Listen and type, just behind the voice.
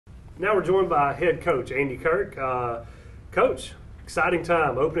Now we're joined by head coach Andy Kirk. Coach, exciting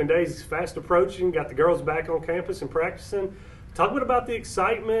time. Opening day is fast approaching. Got the girls back on campus and practicing. Talk a bit about the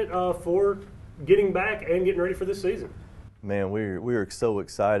excitement for getting back and getting ready for this season. Man, we are so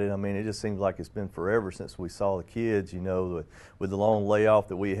excited. I mean, it just seems like it's been forever since we saw the kids, with the long layoff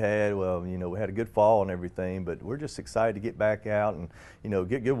that we had. Well, we had a good fall and everything, but we're just excited to get back out and,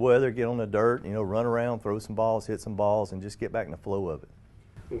 get good weather, get on the dirt, run around, throw some balls, hit some balls, and just get back in the flow of it.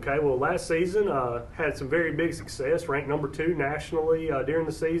 Okay, well, last season had some very big success, ranked number 2 nationally during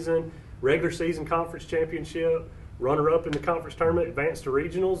the season, regular season conference championship, runner-up in the conference tournament, advanced to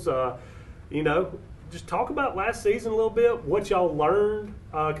regionals. Just talk about last season a little bit, what y'all learned,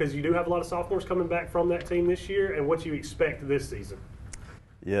 because you do have a lot of sophomores coming back from that team this year, and what you expect this season.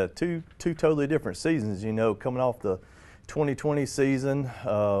 Yeah, two totally different seasons. Coming off the 2020 season,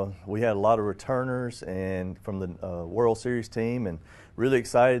 we had a lot of returners and from the World Series team, and really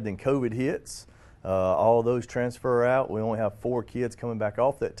excited. Then COVID hits. All those transfer out. We only have 4 kids coming back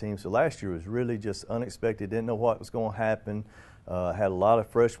off that team. So last year was really just unexpected. Didn't know what was going to happen. Had a lot of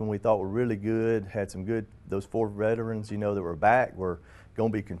freshmen we thought were really good. Had some good, those 4 veterans, that were back were going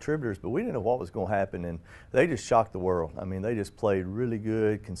to be contributors, but we didn't know what was going to happen, and they just shocked the world. I mean, they just played really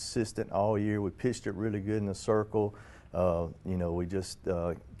good, consistent all year. We pitched it really good in the circle. We just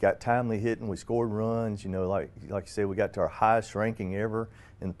got timely hitting. We scored runs. Like you said, we got to our highest ranking ever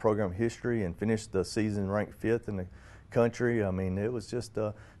in the program history and finished the season ranked 5th in the country. I mean, it was just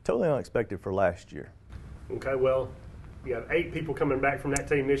totally unexpected for last year. Okay, well, you have 8 people coming back from that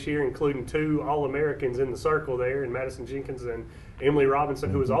team this year, including 2 All-Americans in the circle there, and Madison Jenkins and Emily Robinson,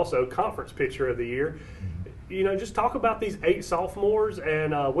 who was also Conference Pitcher of the Year. Just talk about these 8 sophomores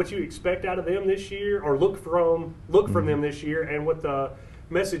and what you expect out of them this year, or look from them this year, and what the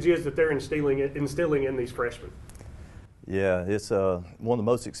message is that they're instilling in these freshmen. Yeah, it's one of the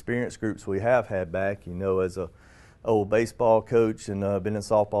most experienced groups we have had back. As a old baseball coach and been in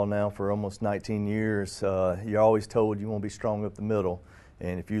softball now for almost 19 years, you're always told you want to be strong up the middle.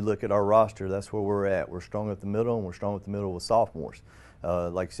 And if you look at our roster, that's where we're at. We're strong up the middle, and we're strong up the middle with sophomores.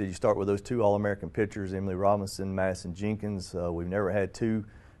 Like I said, you start with those 2 All-American pitchers, Emily Robinson, Madison Jenkins. We've never had 2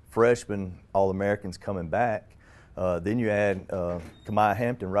 freshman All-Americans coming back. Then you add Kamaya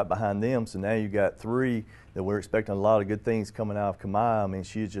Hampton right behind them, so now you got 3 that we're expecting a lot of good things coming out of Kamaya. I mean,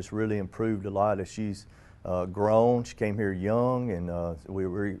 she's just really improved a lot as she's grown. She came here young, and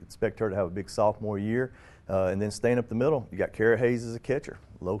we expect her to have a big sophomore year. And then staying up the middle, you got Kara Hayes as a catcher,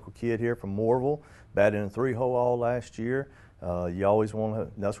 local kid here from Moorville, batted in a 3-hole all last year. You always want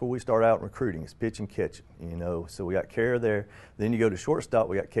to, that's where we start out in recruiting, is pitch and catch, So we got Kara there. Then you go to shortstop,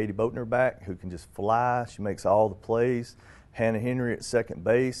 we got Katie Boatner back, who can just fly. She makes all the plays. Hannah Henry at second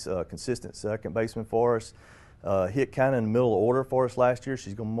base, consistent second baseman for us. Hit kind of in the middle of the order for us last year.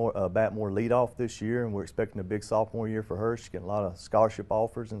 She's going to bat more leadoff this year, and we're expecting a big sophomore year for her. She's getting a lot of scholarship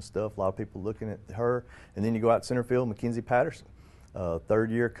offers and stuff, a lot of people looking at her. And then you go out center field, Mackenzie Patterson,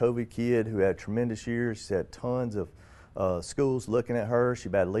 3rd-year COVID kid who had tremendous years. She's had tons of schools looking at her. She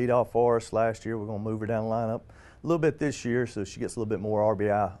batted leadoff for us last year. We're going to move her down the lineup a little bit this year, so she gets a little bit more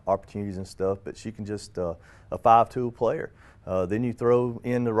RBI opportunities and stuff, but she can just a 5-tool player. Then you throw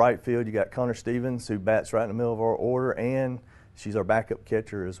in the right field, you got Connor Stevens, who bats right in the middle of our order, and she's our backup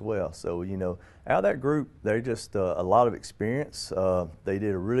catcher as well. So, out of that group, they're just a lot of experience. They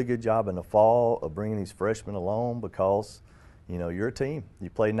did a really good job in the fall of bringing these freshmen along because, you're a team. You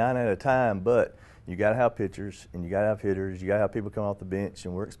play 9 at a time, but you got to have pitchers, and you got to have hitters, you got to have people come off the bench,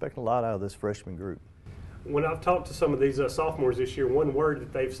 and we're expecting a lot out of this freshman group. When I've talked to some of these sophomores this year, one word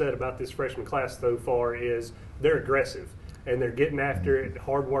that they've said about this freshman class so far is they're aggressive, and they're getting after it,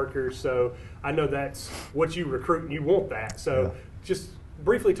 hard workers. So I know that's what you recruit, and you want that. So just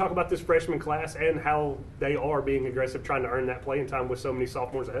briefly talk about this freshman class and how they are being aggressive, trying to earn that playing time with so many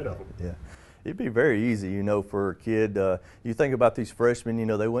sophomores ahead of them. Yeah. It'd be very easy, for a kid. You think about these freshmen,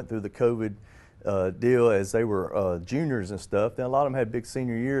 they went through the COVID deal as they were juniors and stuff. Then a lot of them had big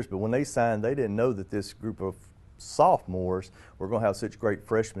senior years, but when they signed, they didn't know that this group of sophomores were going to have such great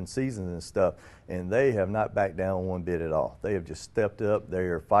freshman seasons and stuff, and they have not backed down one bit at all. They have just stepped up. They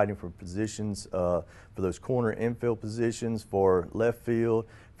are fighting for positions, for those corner infield positions, for left field,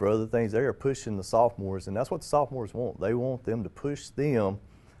 for other things. They are pushing the sophomores, and that's what the sophomores want. They want them to push them,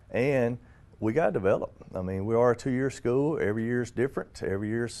 and we got to develop. I mean, we are a 2-year school. Every year is different. Every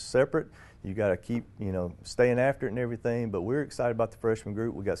year is separate. You got to keep, staying after it and everything. But we're excited about the freshman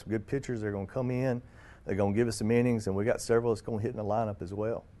group. We got some good pitchers. They're going to come in. They're going to give us some innings, and we got several that's going to hit in the lineup as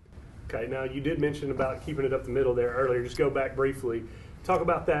well. Okay, now you did mention about keeping it up the middle there earlier. Just go back briefly. Talk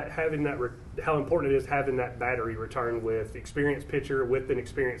about that, having that, how important it is having that battery return with experienced pitcher with an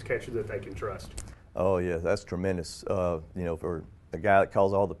experienced catcher that they can trust. Oh yeah, that's tremendous. You know, for a guy that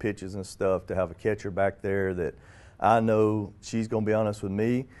calls all the pitches and stuff, to have a catcher back there that I know she's going to be honest with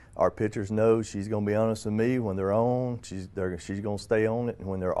me. Our pitchers know she's going to be honest with me. When they're on, she's going to stay on it, and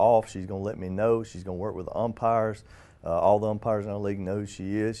when they're off, she's going to let me know. She's going to work with the umpires. All the umpires in our league know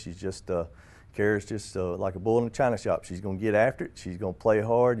she is. She's just Kara's just like a bull in a china shop. She's going to get after it. She's going to play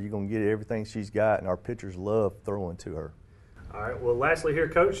hard. You're going to get everything she's got, and our pitchers love throwing to her. All right. Well, lastly here,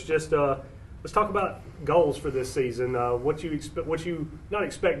 Coach, just let's talk about goals for this season. What you expect, what you not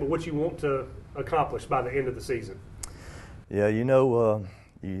expect, but what you want to accomplish by the end of the season. Yeah, you know,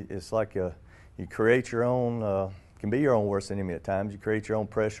 it's like you create your own. Can be your own worst enemy at times. You create your own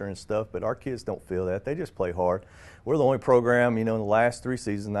pressure and stuff, but our kids don't feel that. They just play hard. We're the only program, you know, in the last 3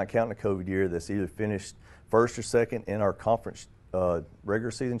 seasons, not counting the COVID year, that's either finished first or second in our conference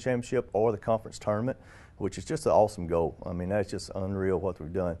regular season championship or the conference tournament, which is just an awesome goal. I mean, that's just unreal what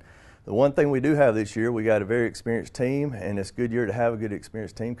we've done. The one thing we do have this year, we got a very experienced team, and it's a good year to have a good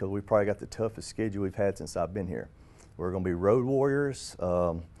experienced team because we probably got the toughest schedule we've had since I've been here. We're going to be road warriors.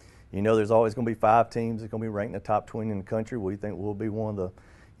 You know, there's always going to be 5 teams that's going to be ranked in the top 20 in the country. We think we'll be one of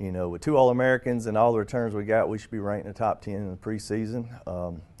the, you know, with 2 All-Americans and all the returns we got, we should be ranked in the top 10 in the preseason.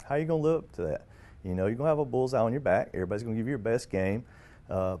 How are you going to live up to that? You know, you're going to have a bullseye on your back. Everybody's going to give you your best game.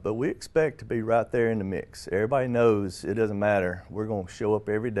 But we expect to be right there in the mix. Everybody knows it doesn't matter. We're going to show up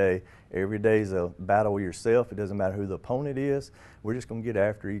every day. Every day is a battle with yourself. It doesn't matter who the opponent is. We're just going to get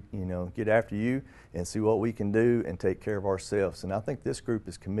after you and see what we can do and take care of ourselves. And I think this group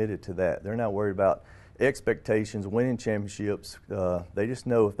is committed to that. They're not worried about expectations, winning championships. They just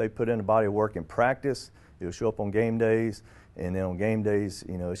know if they put in a body of work in practice, it'll show up on game days. And then on game days,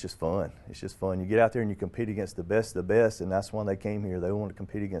 you know, it's just fun. It's just fun. You get out there and you compete against the best of the best, and that's why they came here. They want to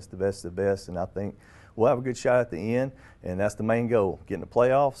compete against the best of the best, and I think we'll have a good shot at the end, and that's the main goal. Get in the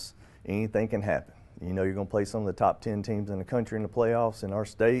playoffs, anything can happen. You know, you're going to play some of the top 10 teams in the country in the playoffs in our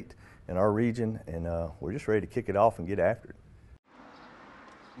state, in our region, and we're just ready to kick it off and get after it.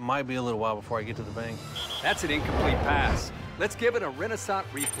 Might be a little while before I get to the bank. That's an incomplete pass. Let's give it a Renaissance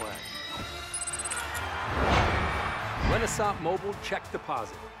replay. Renaissance Mobile Check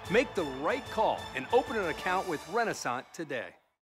Deposit. Make the right call and open an account with Renaissance today.